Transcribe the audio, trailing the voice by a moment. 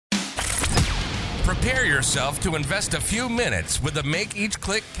Prepare yourself to invest a few minutes with the Make Each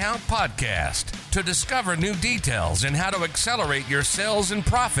Click Count podcast to discover new details and how to accelerate your sales and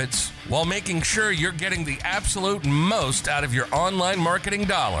profits while making sure you're getting the absolute most out of your online marketing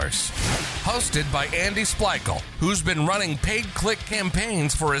dollars. Hosted by Andy Splichal, who's been running paid click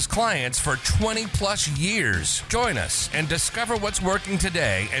campaigns for his clients for 20 plus years. Join us and discover what's working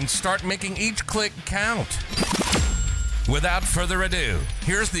today and start making each click count. Without further ado,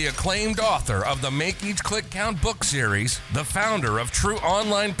 here's the acclaimed author of the Make Each Click Count book series, the founder of True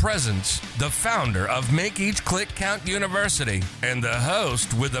Online Presence, the founder of Make Each Click Count University, and the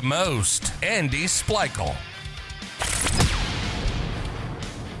host with the most, Andy Splichal.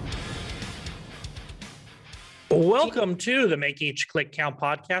 Welcome to the Make Each Click Count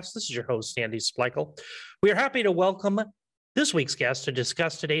podcast. This is your host, Andy Splichal. We are happy to welcome this week's guest to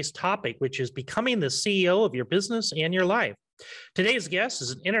discuss today's topic, which is becoming the CEO of your business and your life. Today's guest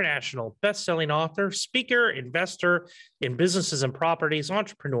is an international best-selling author, speaker, investor in businesses and properties,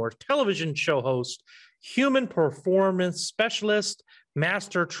 entrepreneur, television show host, human performance specialist,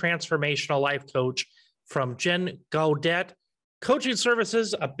 master transformational life coach from Jen Gaudet Coaching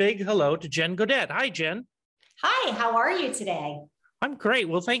Services. A big hello to Jen Gaudet. Hi, Jen. Hi, how are you today? I'm great.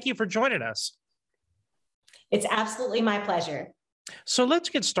 Well, thank you for joining us. It's absolutely my pleasure. So let's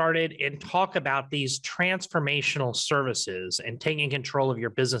get started and talk about these transformational services and taking control of your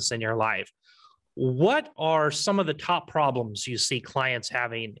business and your life. What are some of the top problems you see clients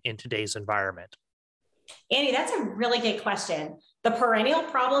having in today's environment? Andy, that's a really good question. The perennial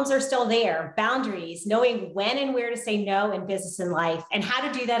problems are still there. Boundaries, knowing when and where to say no in business and life, and how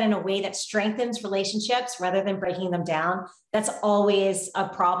to do that in a way that strengthens relationships rather than breaking them down. That's always a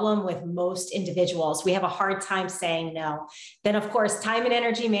problem with most individuals. We have a hard time saying no. Then, of course, time and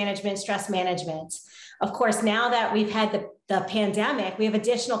energy management, stress management. Of course, now that we've had the pandemic, we have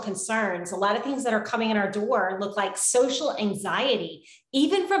additional concerns. A lot of things that are coming in our door look like social anxiety,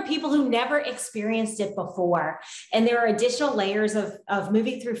 even from people who never experienced it before. And there are additional layers of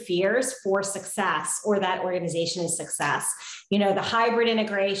moving through fears for success or that organization's success. You know, the hybrid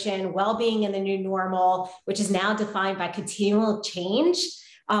integration, well-being in the new normal, which is now defined by continual change,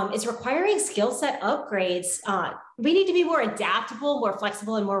 is requiring skill set upgrades. We need to be more adaptable, more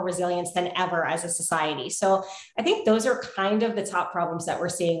flexible, and more resilient than ever as a society. So I think those are kind of the top problems that we're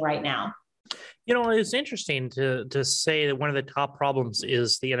seeing right now. You know, it's interesting to say that one of the top problems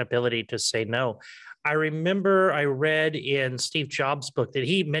is the inability to say no. I remember I read in Steve Jobs' book that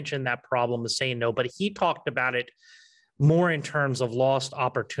he mentioned that problem of saying no, but he talked about it more in terms of lost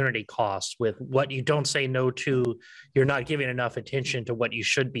opportunity costs. With what you don't say no to, you're not giving enough attention to what you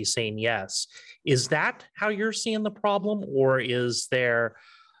should be saying yes. Is that how you're seeing the problem, or is there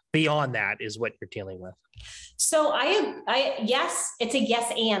beyond that is what you're dealing with? So yes, it's a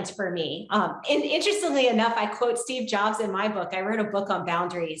yes and for me. And interestingly enough, I quote Steve Jobs in my book. I wrote a book on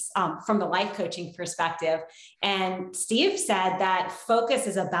boundaries from the life coaching perspective. And Steve said that focus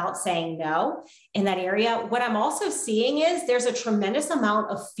is about saying no in that area. What I'm also seeing is there's a tremendous amount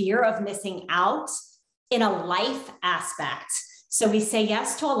of fear of missing out in a life aspect. So we say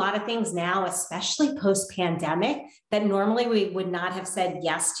yes to a lot of things now, especially post-pandemic, that normally we would not have said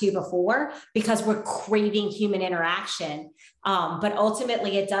yes to before because we're craving human interaction. But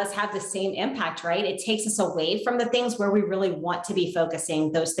ultimately, it does have the same impact, right? It takes us away from the things where we really want to be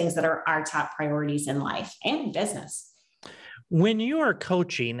focusing, those things that are our top priorities in life and business. When you are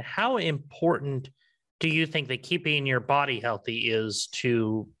coaching, how important do you think that keeping your body healthy is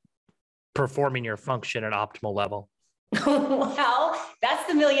to performing your function at optimal level? Well, that's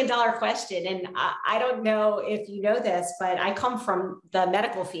the $1 million question. And I don't know if you know this, but I come from the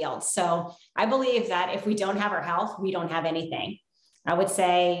medical field. So I believe that if we don't have our health, we don't have anything. I would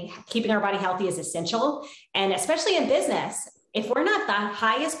say keeping our body healthy is essential. And especially in business, if we're not the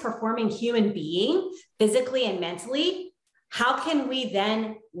highest performing human being, physically and mentally, how can we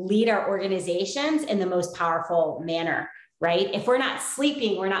then lead our organizations in the most powerful manner? Right? If we're not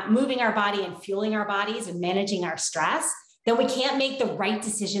sleeping, we're not moving our body and fueling our bodies and managing our stress, then we can't make the right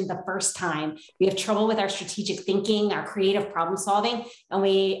decision the first time. We have trouble with our strategic thinking, our creative problem solving, and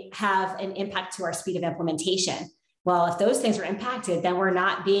we have an impact to our speed of implementation. Well, if those things are impacted, then we're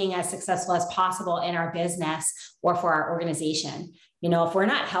not being as successful as possible in our business or for our organization. You know, if we're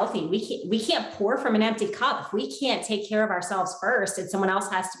not healthy, we can't pour from an empty cup. If we can't take care of ourselves first and someone else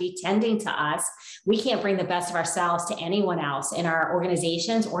has to be tending to us, we can't bring the best of ourselves to anyone else in our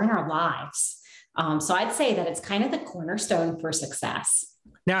organizations or in our lives. So I'd say that it's kind of the cornerstone for success.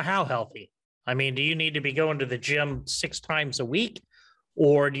 Now, how healthy? I mean, do you need to be going to the gym 6 times a week,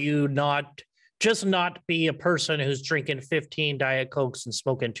 or do you not Just not be a person who's drinking 15 Diet Cokes and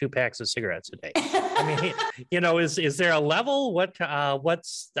smoking 2 packs of cigarettes a day. I mean, is there a level? Right.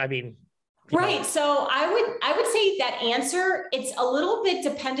 So I would say that answer, it's a little bit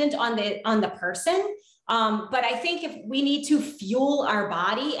dependent on the person. But I think if we need to fuel our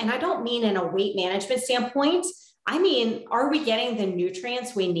body, and I don't mean in a weight management standpoint, I mean, are we getting the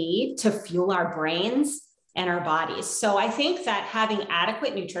nutrients we need to fuel our brains and our bodies? So I think that having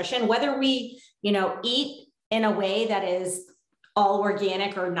adequate nutrition, whether we, eat in a way that is all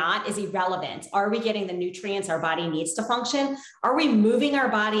organic or not, is irrelevant. Are we getting the nutrients our body needs to function? Are we moving our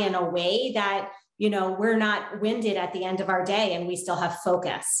body in a way that, we're not winded at the end of our day and we still have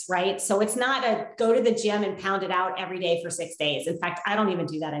focus, right? So it's not a go to the gym and pound it out every day for 6 days. In fact, I don't even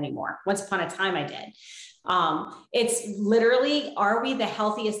do that anymore. Once upon a time I did. It's literally, are we the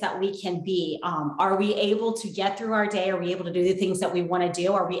healthiest that we can be? Are we able to get through our day? Are we able to do the things that we want to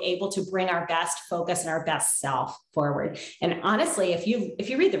do? Are we able to bring our best focus and our best self forward? And honestly, if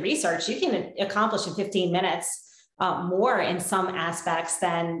you read the research, you can accomplish in 15 minutes more in some aspects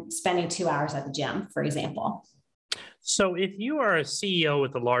than spending 2 hours at the gym, for example. So if you are a CEO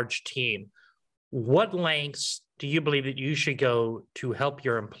with a large team, what lengths do you believe that you should go to help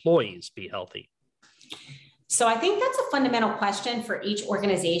your employees be healthy? So I think that's a fundamental question for each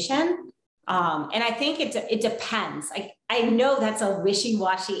organization. And I think it depends. I know that's a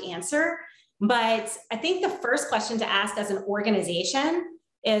wishy-washy answer, but I think the first question to ask as an organization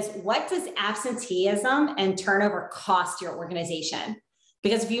is, what does absenteeism and turnover cost your organization?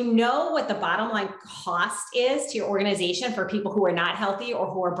 Because if you know what the bottom line cost is to your organization for people who are not healthy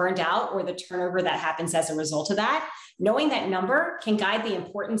or who are burned out, or the turnover that happens as a result of that, knowing that number can guide the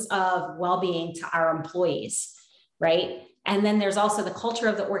importance of well-being to our employees, right? And then there's also the culture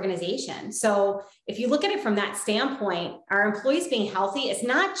of the organization. So if you look at it from that standpoint, our employees being healthy, it's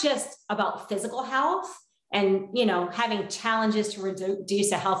not just about physical health and, having challenges to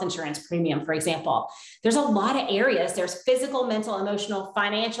reduce a health insurance premium, for example. There's a lot of areas. There's physical, mental, emotional,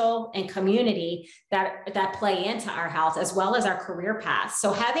 financial, and community that play into our health, as well as our career paths.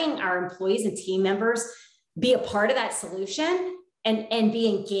 So having our employees and team members be a part of that solution and be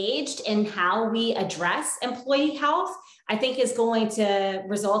engaged in how we address employee health, I think is going to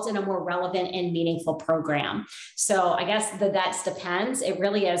result in a more relevant and meaningful program. So I guess that depends. It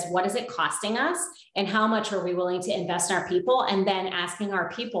really is, what is it costing us and how much are we willing to invest in our people? And then asking our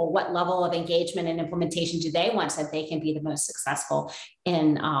people what level of engagement and implementation do they want so that they can be the most successful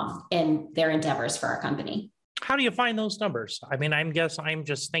in their endeavors for our company. How do you find those numbers? I mean, I'm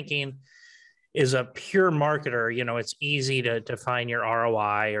just thinking, is a pure marketer, it's easy to find your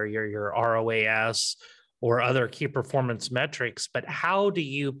ROI or your ROAS or other key performance metrics, but how do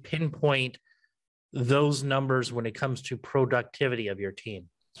you pinpoint those numbers when it comes to productivity of your team?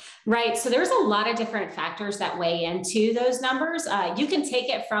 Right. So there's a lot of different factors that weigh into those numbers. You can take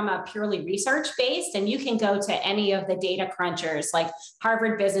it from a purely research-based, and you can go to any of the data crunchers, like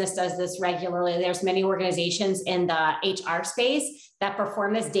Harvard Business does this regularly. There's many organizations in the HR space that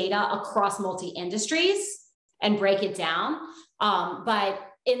perform this data across multi-industries and break it down. But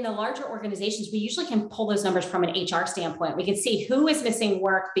in the larger organizations, we usually can pull those numbers from an HR standpoint. We can see who is missing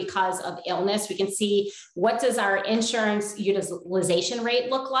work because of illness. We can see what does our insurance utilization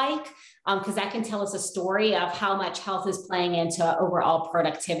rate look like, because that can tell us a story of how much health is playing into overall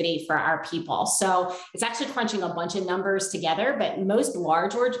productivity for our people. So it's actually crunching a bunch of numbers together, but most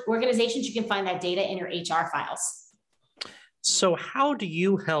large organizations, you can find that data in your HR files. So how do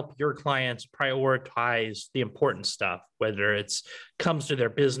you help your clients prioritize the important stuff, whether it's comes to their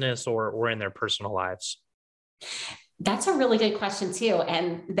business or in their personal lives? That's a really good question too.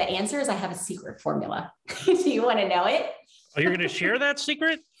 And the answer is I have a secret formula. Do you want to know it? Are you going to share that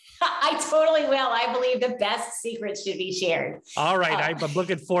secret? I totally will. I believe the best secrets should be shared. All right. I'm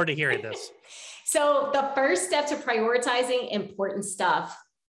looking forward to hearing this. So the first step to prioritizing important stuff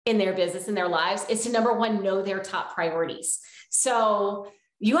in their business, in their lives, is to, number one, know their top priorities. So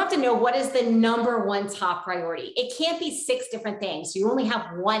you have to know what is the number one top priority. It can't be 6 different things. You only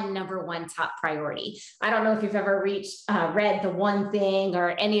have one number one top priority. I don't know if you've ever read The One Thing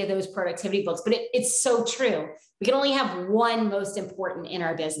or any of those productivity books, but it's so true. We can only have one most important in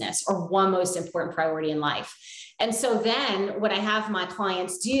our business or one most important priority in life. And so then what I have my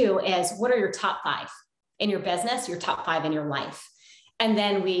clients do is, what are your top 5 in your business, your top 5 in your life? And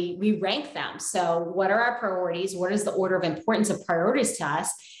then we rank them. So what are our priorities? What is the order of importance of priorities to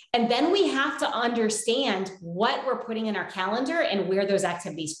us? And then we have to understand what we're putting in our calendar and where those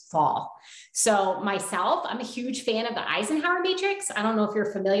activities fall. So myself, I'm a huge fan of the Eisenhower matrix. I don't know if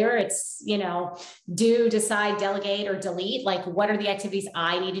you're familiar. It's, do, decide, delegate, or delete. Like, what are the activities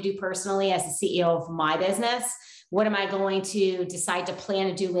I need to do personally as the CEO of my business? What am I going to decide to plan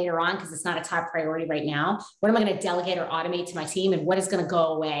to do later on because it's not a top priority right now? What am I going to delegate or automate to my team? And what is going to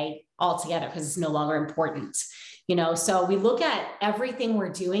go away altogether because it's no longer important? So we look at everything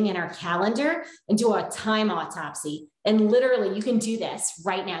we're doing in our calendar and do a time autopsy. And literally, you can do this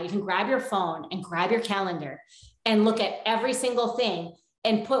right now. You can grab your phone and grab your calendar and look at every single thing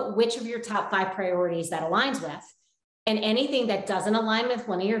and put which of your top 5 priorities that aligns with. And anything that doesn't align with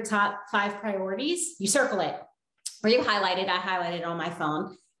one of your top 5 priorities, you circle it. Or you highlight it, I highlight it on my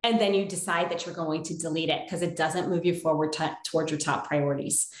phone, and then you decide that you're going to delete it because it doesn't move you forward towards your top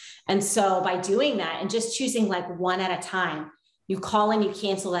priorities. And so by doing that and just choosing like one at a time, you call and you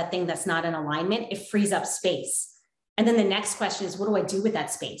cancel that thing that's not in alignment, it frees up space. And then the next question is, what do I do with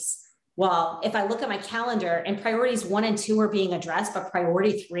that space? Well, if I look at my calendar and priorities 1 and 2 are being addressed, but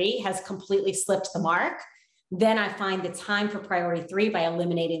priority 3 has completely slipped the mark, then I find the time for priority 3 by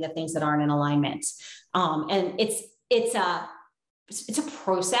eliminating the things that aren't in alignment. And it's a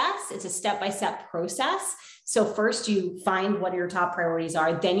process. It's a step-by-step process. So first you find what your top priorities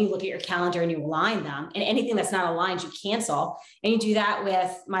are. Then you look at your calendar and you align them, and anything that's not aligned, you cancel. And you do that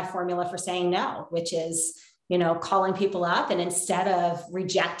with my formula for saying no, which is, calling people up. And instead of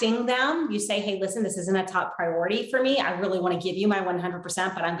rejecting them, you say, hey, listen, this isn't a top priority for me. I really want to give you my 100%,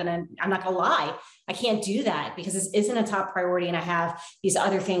 but I'm not going to lie. I can't do that because this isn't a top priority. And I have these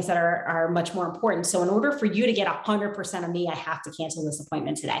other things that are much more important. So in order for you to get 100% of me, I have to cancel this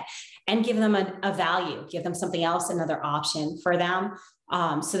appointment today and give them a value, give them something else, another option for them,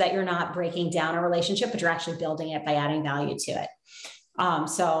 so that you're not breaking down a relationship, but you're actually building it by adding value to it.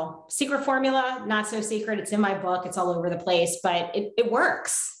 So secret formula, not so secret. It's in my book. It's all over the place, but it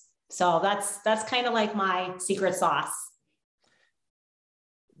works. So that's kind of like my secret sauce.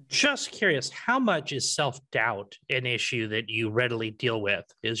 Just curious, how much is self-doubt an issue that you readily deal with?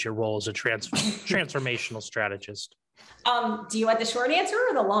 Is your role as a transformational strategist? Do you want the short answer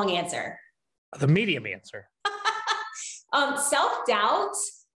or the long answer? The medium answer. Self-doubt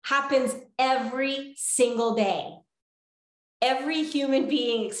happens every single day. Every human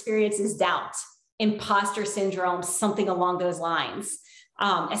being experiences doubt, imposter syndrome, something along those lines,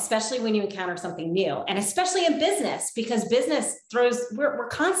 especially when you encounter something new, and especially in business, because business we're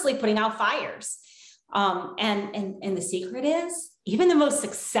constantly putting out fires. And the secret is, even the most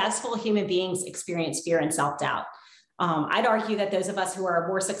successful human beings experience fear and self-doubt. I'd argue that those of us who are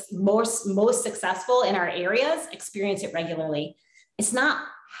most successful in our areas experience it regularly. It's not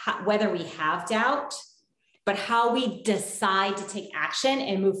whether we have doubt, but how we decide to take action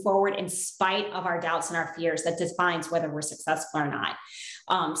and move forward in spite of our doubts and our fears that defines whether we're successful or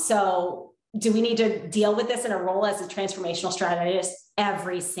not. So do we need to deal with this in a role as a transformational strategist?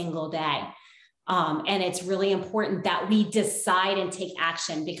 Every single day. And it's really important that we decide and take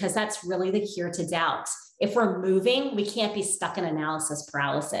action, because that's really the cure to doubt. If we're moving, we can't be stuck in analysis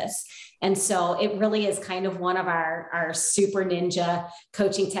paralysis. And so it really is kind of one of our super ninja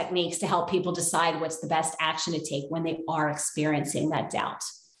coaching techniques to help people decide what's the best action to take when they are experiencing that doubt.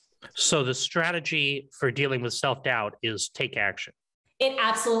 So the strategy for dealing with self-doubt is take action. It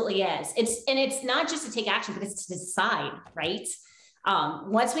absolutely is. It's not just to take action, but it's to decide, right?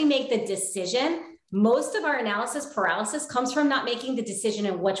 Once we make the decision, most of our analysis paralysis comes from not making the decision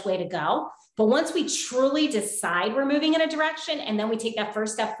in which way to go. But once we truly decide we're moving in a direction, and then we take that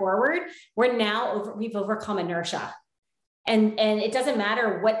first step forward, we've overcome inertia. And it doesn't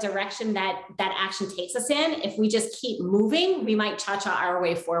matter what direction that action takes us in. If we just keep moving, we might cha-cha our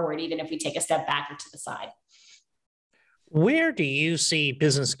way forward, even if we take a step back or to the side. Where do you see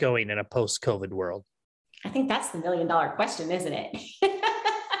business going in a post-COVID world? I think that's the $1 million question, isn't it?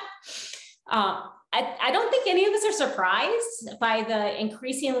 I don't think any of us are surprised by the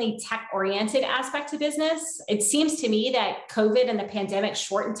increasingly tech-oriented aspect of business. It seems to me that COVID and the pandemic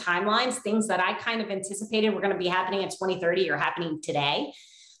shortened timelines, things that I kind of anticipated were going to be happening in 2030 are happening today.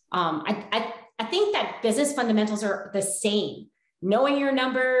 I think that business fundamentals are the same. Knowing your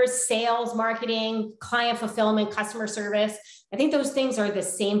numbers, sales, marketing, client fulfillment, customer service, I think those things are the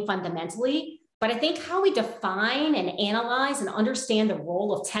same fundamentally. But I think how we define and analyze and understand the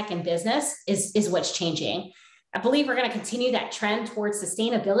role of tech in business is what's changing. I believe we're going to continue that trend towards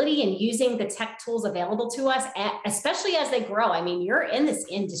sustainability and using the tech tools available to us, especially as they grow. I mean, you're in this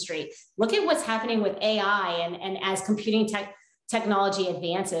industry. Look at what's happening with AI and as computing technology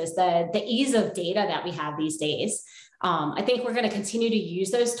advances, the ease of data that we have these days. I think we're going to continue to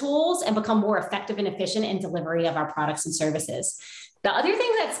use those tools and become more effective and efficient in delivery of our products and services. The other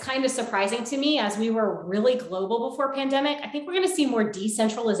thing that's kind of surprising to me, as we were really global before pandemic, I think we're going to see more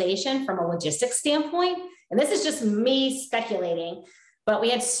decentralization from a logistics standpoint. And this is just me speculating, but we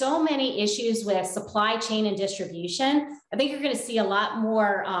had so many issues with supply chain and distribution. I think you're going to see a lot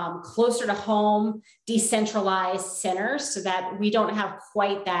more closer to home, decentralized centers so that we don't have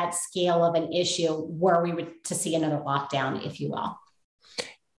quite that scale of an issue where we would to see another lockdown, if you will.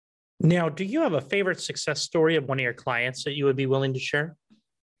 Now, do you have a favorite success story of one of your clients that you would be willing to share?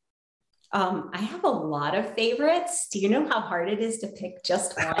 I have a lot of favorites. Do you know how hard it is to pick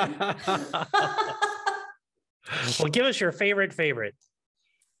just one? Well, give us your favorite.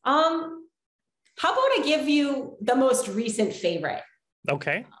 How about I give you the most recent favorite?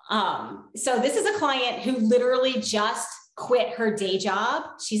 Okay. So this is a client who literally just quit her day job.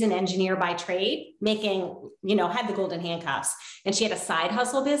 She's an engineer by trade, making, had the golden handcuffs, and she had a side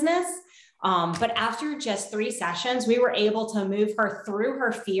hustle business. But after just 3 sessions, we were able to move her through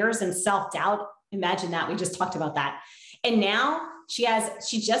her fears and self-doubt. Imagine that. We just talked about that. And now she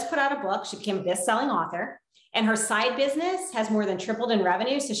just put out a book. She became a best-selling author, and her side business has more than tripled in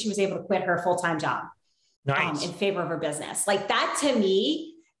revenue. So she was able to quit her full-time job in favor of her business. Like that to me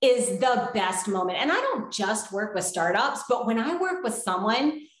is the best moment. And I don't just work with startups, but when I work with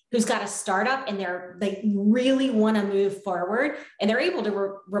someone who's got a startup and they really want to move forward and they're able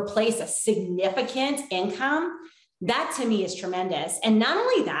to replace a significant income, that to me is tremendous. And not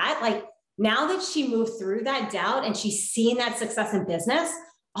only that, like now that she moved through that doubt and she's seen that success in business,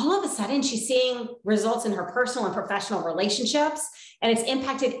 all of a sudden she's seeing results in her personal and professional relationships, and it's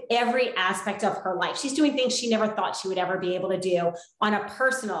impacted every aspect of her life. She's doing things she never thought she would ever be able to do on a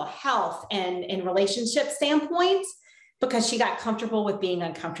personal health and relationship standpoint, because she got comfortable with being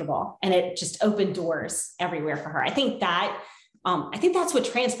uncomfortable, and it just opened doors everywhere for her. I think that's what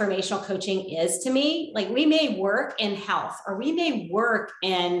transformational coaching is to me. Like we may work in health, or we may work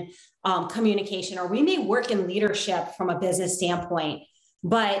in communication, or we may work in leadership from a business standpoint.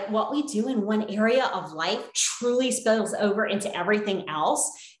 But what we do in one area of life truly spills over into everything else.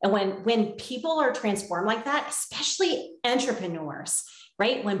 And when people are transformed like that, especially entrepreneurs,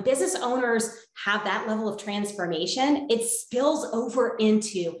 right? When business owners have that level of transformation, it spills over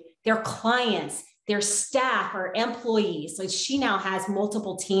into their clients, their staff or employees. So she now has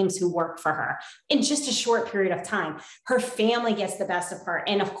multiple teams who work for her in just a short period of time. Her family gets the best of her.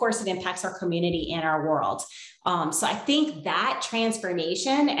 And of course, it impacts our community and our world. So I think that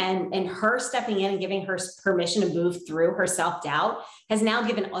transformation and her stepping in and giving her permission to move through her self-doubt has now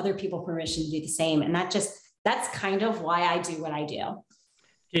given other people permission to do the same. And that's kind of why I do what I do.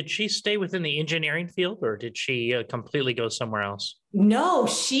 Did she stay within the engineering field, or did she completely go somewhere else? No,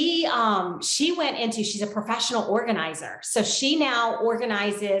 she went into, she's a professional organizer. So she now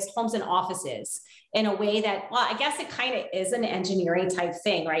organizes homes and offices in a way that, well, I guess it kind of is an engineering type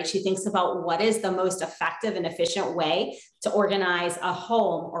thing, right? She thinks about what is the most effective and efficient way to organize a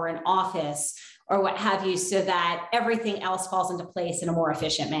home or an office or what have you, so that everything else falls into place in a more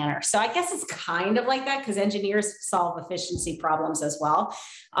efficient manner. So I guess it's kind of like that, because engineers solve efficiency problems as well.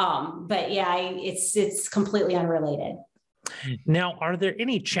 But yeah, it's completely unrelated. Now, are there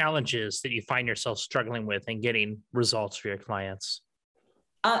any challenges that you find yourself struggling with in getting results for your clients?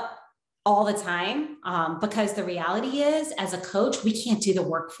 All the time, because the reality is, as a coach, we can't do the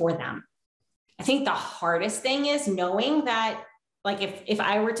work for them. I think the hardest thing is knowing that, like if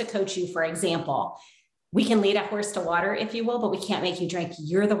I were to coach you, for example, we can lead a horse to water, if you will, but we can't make you drink.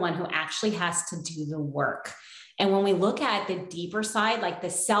 You're the one who actually has to do the work. And when we look at the deeper side, like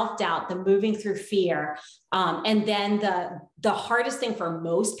the self-doubt, the moving through fear, and then the hardest thing for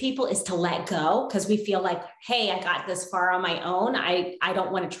most people is to let go, because we feel like, hey, I got this far on my own. I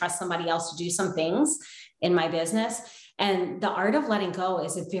don't want to trust somebody else to do some things in my business. And the art of letting go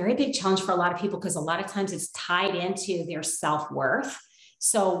is a very big challenge for a lot of people, because a lot of times it's tied into their self-worth.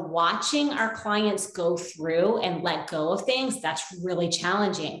 So watching our clients go through and let go of things, that's really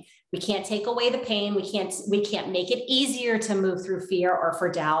challenging. We can't take away the pain. We can't make it easier to move through fear or for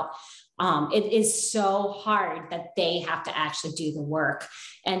doubt. It is so hard that they have to actually do the work.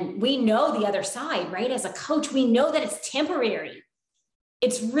 And we know the other side, right? As a coach, we know that it's temporary.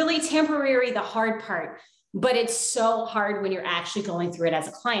 It's really temporary, the hard part, but it's so hard when you're actually going through it as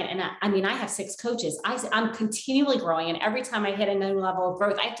a client. And I have 6 coaches. I'm continually growing. And every time I hit a new level of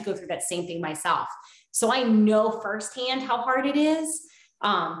growth, I have to go through that same thing myself. So I know firsthand how hard it is.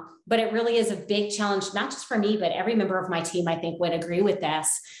 But it really is a big challenge, not just for me, but every member of my team, I think, would agree with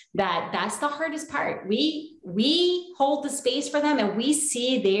this, that that's the hardest part. We hold the space for them and we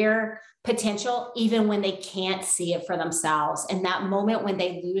see their potential even when they can't see it for themselves. And that moment when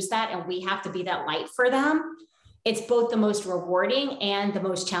they lose that and we have to be that light for them, it's both the most rewarding and the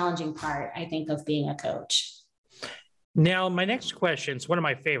most challenging part, I think, of being a coach. Now, my next question is one of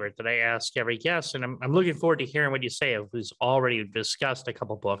my favorite that I ask every guest, and I'm looking forward to hearing what you say of who's already discussed a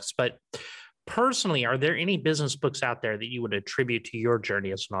couple books. But personally, are there any business books out there that you would attribute to your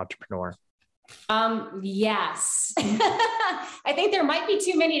journey as an entrepreneur? Yes. I think there might be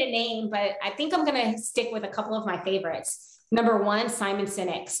too many to name, but I think I'm going to stick with a couple of my favorites. Number one, Simon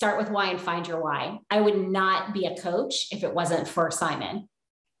Sinek, Start with Why and Find Your Why. I would not be a coach if it wasn't for Simon.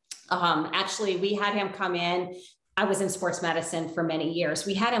 Actually, we had him come in. I was in sports medicine for many years.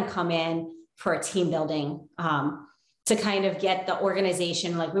 We had him come in for a team building to kind of get the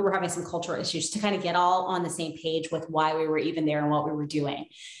organization, like we were having some cultural issues, to kind of get all on the same page with why we were even there and what we were doing.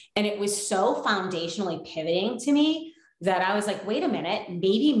 And it was so foundationally pivoting to me that I was like, wait a minute,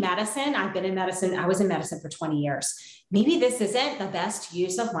 maybe medicine, I was in medicine for 20 years. Maybe this isn't the best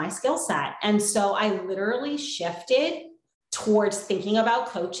use of my skill set. And so I literally shifted towards thinking about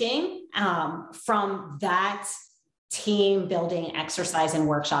coaching from that team building exercise and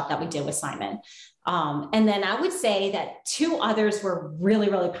workshop that we did with Simon. And then I would say that two others were really,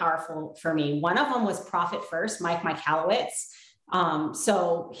 really powerful for me. One of them was Profit First, Mike Michalowicz.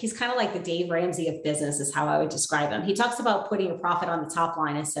 So he's kind of like the Dave Ramsey of business is how I would describe him. He talks about putting a profit on the top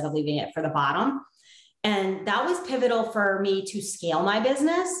line instead of leaving it for the bottom. And that was pivotal for me to scale my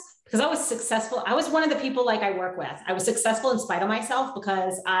business because I was successful. I was one of the people like I work with. I was successful in spite of myself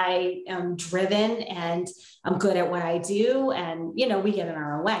because I am driven and I'm good at what I do. And, we get in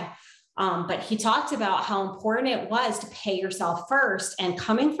our own way. But he talked about how important it was to pay yourself first. And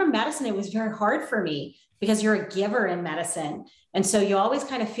coming from medicine, it was very hard for me because you're a giver in medicine. And so you always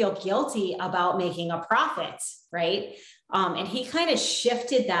kind of feel guilty about making a profit, right? And he kind of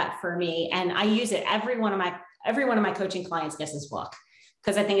shifted that for me. And I use it. Every one of my coaching clients gets this book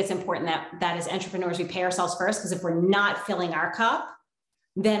because I think it's important that as entrepreneurs, we pay ourselves first, because if we're not filling our cup,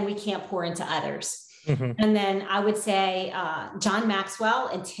 then we can't pour into others. Mm-hmm. And then I would say John Maxwell,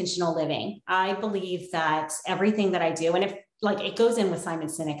 Intentional Living. I believe that everything that I do, and it goes in with Simon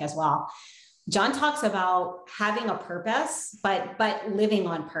Sinek as well. John talks about having a purpose, but living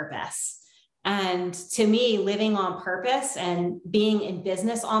on purpose. And to me, living on purpose and being in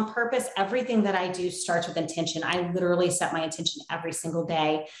business on purpose, everything that I do starts with intention. I literally set my intention every single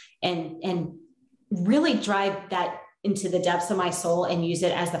day and really drive that into the depths of my soul and use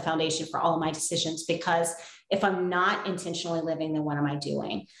it as the foundation for all of my decisions. Because if I'm not intentionally living, then what am I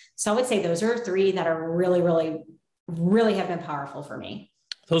doing? So I would say those are three that are really, really, really have been powerful for me.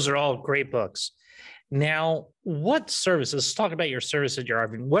 Those are all great books. Now, what services, let's talk about your services you're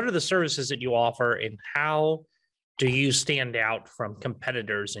offering. What are the services that you offer and how do you stand out from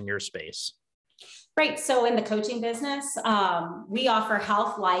competitors in your space? Right. So in the coaching business, we offer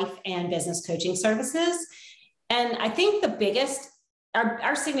health, life, and business coaching services. And I think the biggest,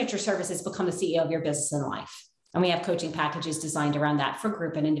 our signature service is become the CEO of your business and life. And we have coaching packages designed around that for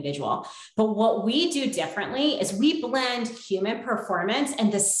group and individual. But what we do differently is we blend human performance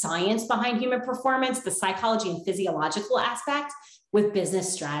and the science behind human performance, the psychology and physiological aspect, with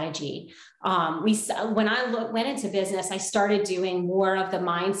business strategy. When I went into business, I started doing more of the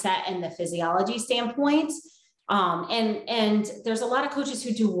mindset and the physiology standpoint. And there's a lot of coaches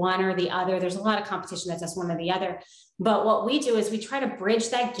who do one or the other. There's a lot of competition that does one or the other. But what we do is we try to bridge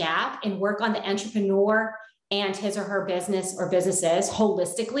that gap and work on the entrepreneur and his or her business or businesses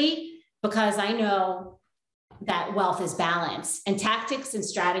holistically, because I know that wealth is balance and tactics and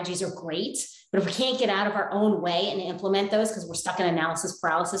strategies are great. But if we can't get out of our own way and implement those because we're stuck in analysis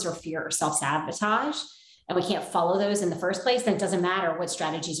paralysis or fear or self-sabotage, and we can't follow those in the first place, then it doesn't matter what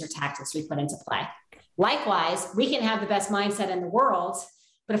strategies or tactics we put into play. Likewise, we can have the best mindset in the world,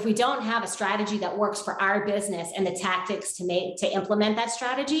 but if we don't have a strategy that works for our business and the tactics to implement that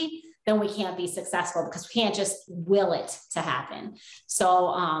strategy, then we can't be successful because we can't just will it to happen. So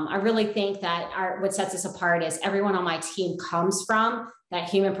I really think that what sets us apart is everyone on my team comes from that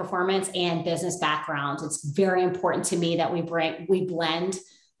human performance and business background. It's very important to me that we blend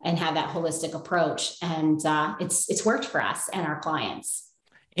and have that holistic approach. And it's worked for us and our clients.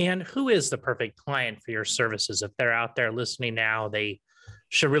 And who is the perfect client for your services? If they're out there listening now, they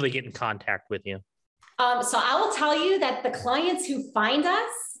should really get in contact with you. So I will tell you that the clients who find us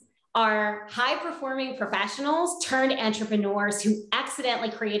are high-performing professionals turned entrepreneurs who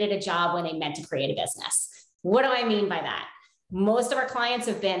accidentally created a job when they meant to create a business. What do I mean by that? Most of our clients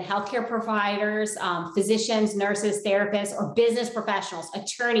have been healthcare providers, physicians, nurses, therapists, or business professionals,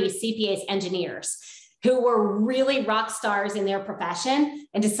 attorneys, CPAs, engineers, who were really rock stars in their profession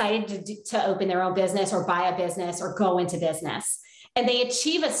and decided to open their own business or buy a business or go into business. And they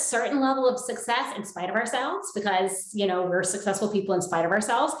achieve a certain level of success in spite of ourselves because, we're successful people in spite of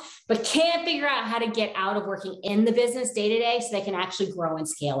ourselves, but can't figure out how to get out of working in the business day to day so they can actually grow and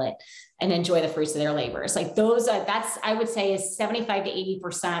scale it and enjoy the fruits of their labors. Like I would say is 75 to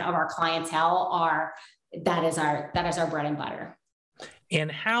 80% of our clientele that is our bread and butter. And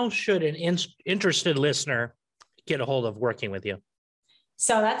how should an interested listener get a hold of working with you?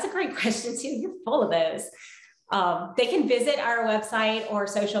 So that's a great question too. You're full of those. They can visit our website or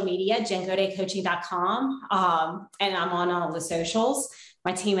social media, jengodaycoaching.com. And I'm on all the socials.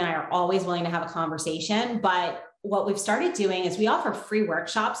 My team and I are always willing to have a conversation. But what we've started doing is we offer free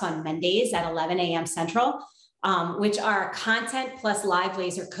workshops on Mondays at 11 a.m. Central, which are content plus live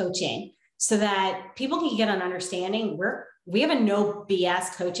laser coaching so that people can get an understanding. We have a no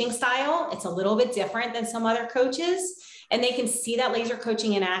BS coaching style. It's a little bit different than some other coaches. And they can see that laser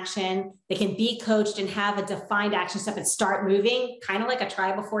coaching in action. They can be coached and have a defined action step and start moving, kind of like a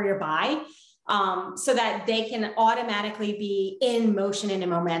try before you buy, so that they can automatically be in motion and in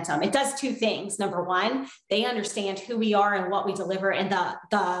momentum. It does two things. Number one, they understand who we are and what we deliver and the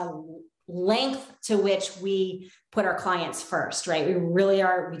length to which we put our clients first, right?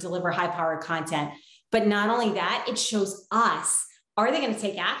 We deliver high-powered content. But not only that, it shows us, are they going to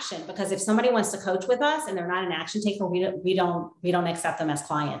take action? Because if somebody wants to coach with us and they're not an action taker, we don't accept them as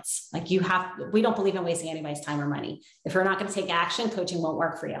clients. Like we don't believe in wasting anybody's time or money. If you're not going to take action, coaching won't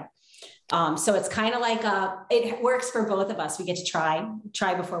work for you. So it's kind of like it works for both of us. We get to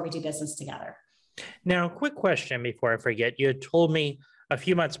try before we do business together. Now, quick question before I forget. You had told me a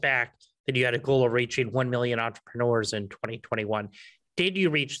few months back that you had a goal of reaching 1 million entrepreneurs in 2021. Did you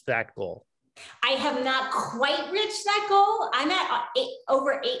reach that goal? I have not quite reached that goal. I'm at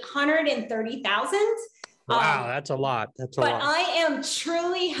over 830,000. Wow, that's a lot. But I am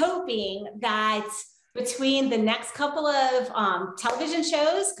truly hoping that between the next couple of television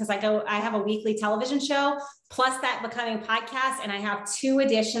shows, because I have a weekly television show, plus that becoming podcast, and I have 2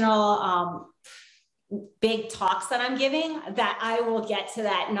 additional big talks that I'm giving, that I will get to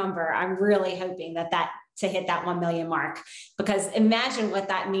that number. I'm really hoping that to hit that 1 million mark, because imagine what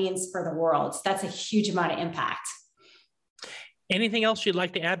that means for the world. That's a huge amount of impact. Anything else you'd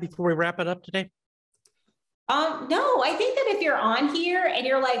like to add before we wrap it up today? No, I think that if you're on here and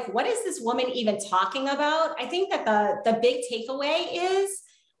you're like, what is this woman even talking about? I think that the big takeaway is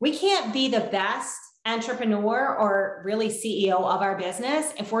we can't be the best entrepreneur or really CEO of our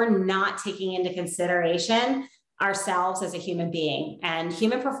business if we're not taking into consideration ourselves as a human being, and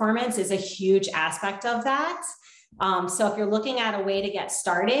human performance is a huge aspect of that. So if you're looking at a way to get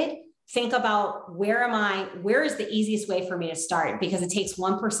started, think about where is the easiest way for me to start? Because it takes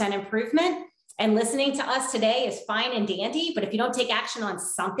 1% improvement, and listening to us today is fine and dandy, but if you don't take action on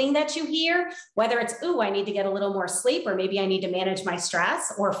something that you hear, whether it's, I need to get a little more sleep, or maybe I need to manage my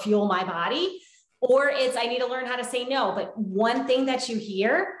stress or fuel my body, or it's, I need to learn how to say no. But one thing that you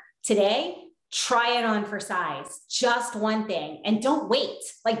hear today, try it on for size, just one thing, and don't wait,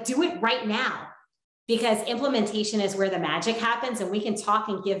 do it right now, because implementation is where the magic happens, and we can talk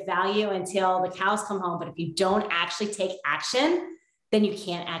and give value until the cows come home. But if you don't actually take action, then you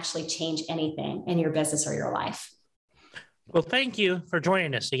can't actually change anything in your business or your life. Well, thank you for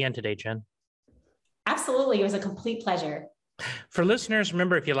joining us again today, Jen. Absolutely. It was a complete pleasure. For listeners,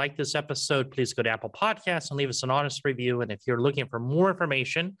 remember, if you like this episode, please go to Apple Podcasts and leave us an honest review. And if you're looking for more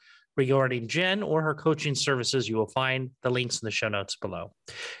information regarding Jen or her coaching services, you will find the links in the show notes below.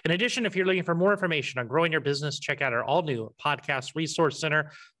 In addition, if you're looking for more information on growing your business, check out our all-new podcast resource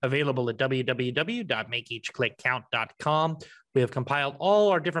center available at www.makeeachclickcount.com. We have compiled all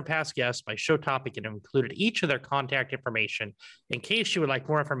our different past guests by show topic and included each of their contact information in case you would like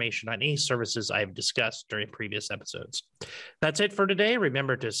more information on any services I have discussed during previous episodes. That's it for today.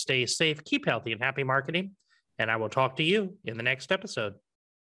 Remember to stay safe, keep healthy, and happy marketing, and I will talk to you in the next episode.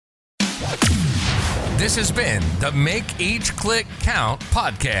 This has been the Make Each Click Count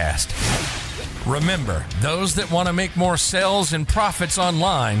podcast. Remember, those that want to make more sales and profits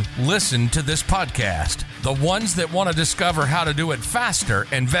online, listen to this podcast. The ones that want to discover how to do it faster,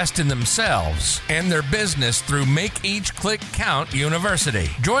 invest in themselves and their business through Make Each Click Count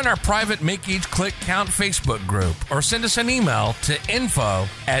University. Join our private Make Each Click Count Facebook group or send us an email to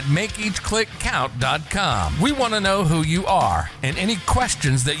info@makeeachclickcount.com. We want to know who you are and any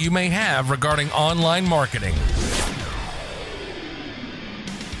questions that you may have regarding online marketing.